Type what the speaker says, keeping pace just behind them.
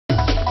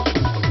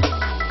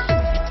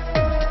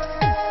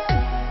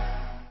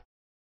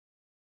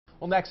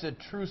Well, next, a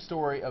true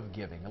story of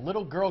giving. A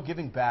little girl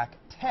giving back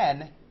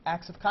 10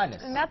 acts of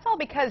kindness. And that's all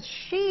because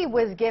she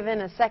was given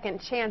a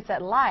second chance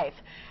at life.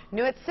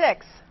 New at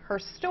 6, her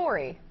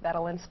story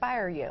that'll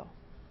inspire you.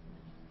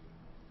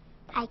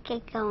 I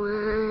could go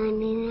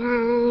on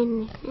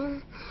and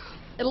on.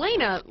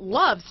 Elena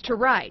loves to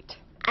write.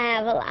 I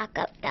have a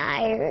lock-up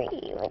diary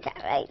which I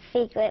write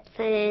secrets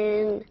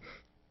in.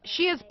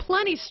 She has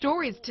plenty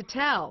stories to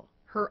tell.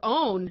 Her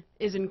own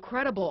is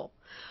incredible.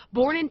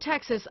 Born in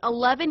Texas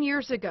 11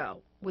 years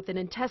ago with an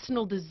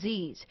intestinal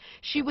disease,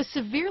 she was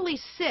severely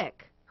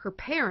sick. Her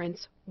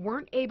parents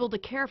weren't able to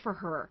care for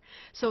her,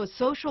 so a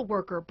social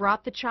worker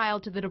brought the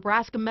child to the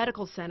Nebraska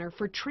Medical Center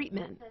for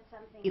treatment.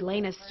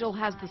 Elena still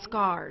has the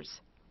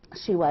scars.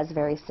 She was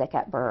very sick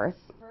at birth.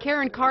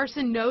 Karen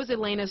Carson knows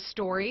Elena's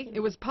story. It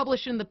was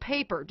published in the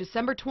paper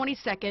December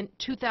 22nd,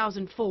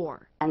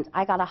 2004. And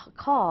I got a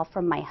call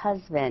from my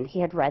husband. He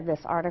had read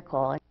this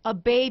article. A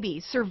baby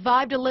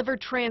survived a liver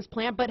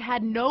transplant but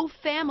had no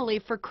family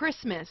for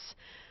Christmas.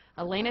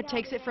 Elena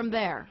takes it from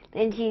there.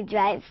 Then she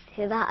drives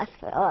to the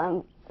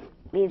hospital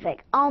and he's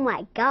like, oh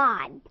my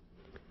God.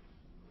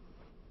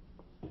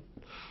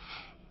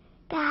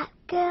 That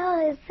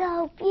girl is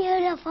so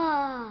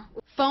beautiful.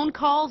 Phone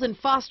calls and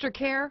foster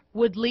care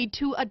would lead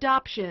to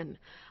adoption.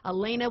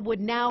 Elena would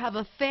now have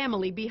a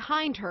family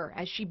behind her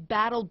as she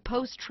battled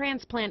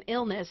post-transplant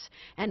illness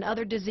and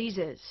other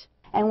diseases.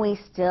 And we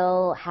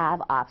still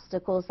have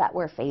obstacles that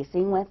we're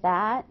facing with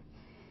that.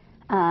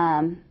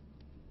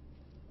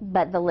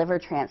 But the liver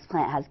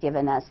transplant has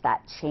given us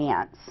that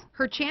chance.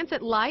 Her chance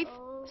at life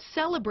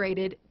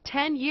celebrated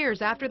 10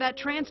 years after that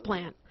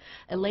transplant.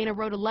 Elena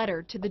wrote a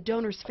letter to the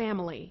donor's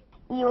family.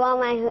 You are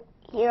my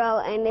hero,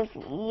 and if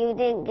you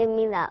didn't give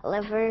me that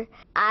liver,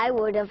 I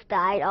would have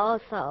died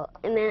also,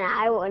 and then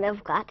I would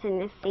have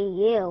gotten to see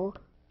you.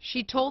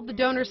 She told the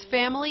donor's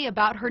family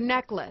about her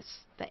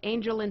necklace, the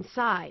angel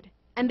inside,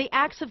 and the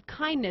acts of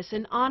kindness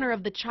in honor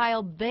of the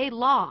child they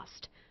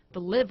lost, the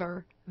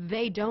liver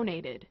they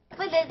donated.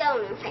 For the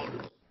donor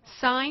family.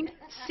 Signed,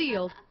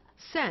 sealed,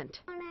 sent.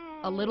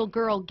 A little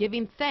girl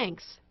giving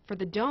thanks for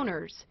the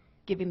donors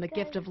giving the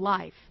gift of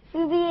life.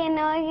 You be an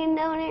organ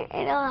donor,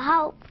 it'll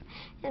help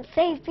and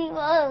save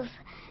people's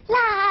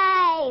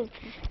lives.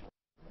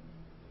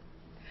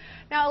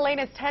 Now,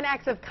 Elena's 10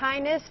 acts of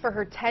kindness for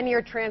her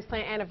 10-year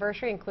transplant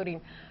anniversary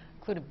included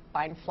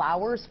buying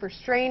flowers for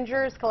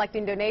strangers,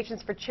 collecting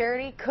donations for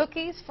charity,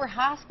 cookies for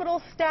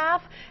hospital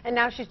staff, and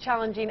now she's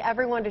challenging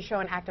everyone to show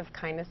an act of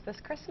kindness this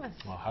Christmas.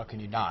 Well, how can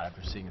you not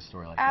after seeing a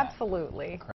story like Absolutely. that?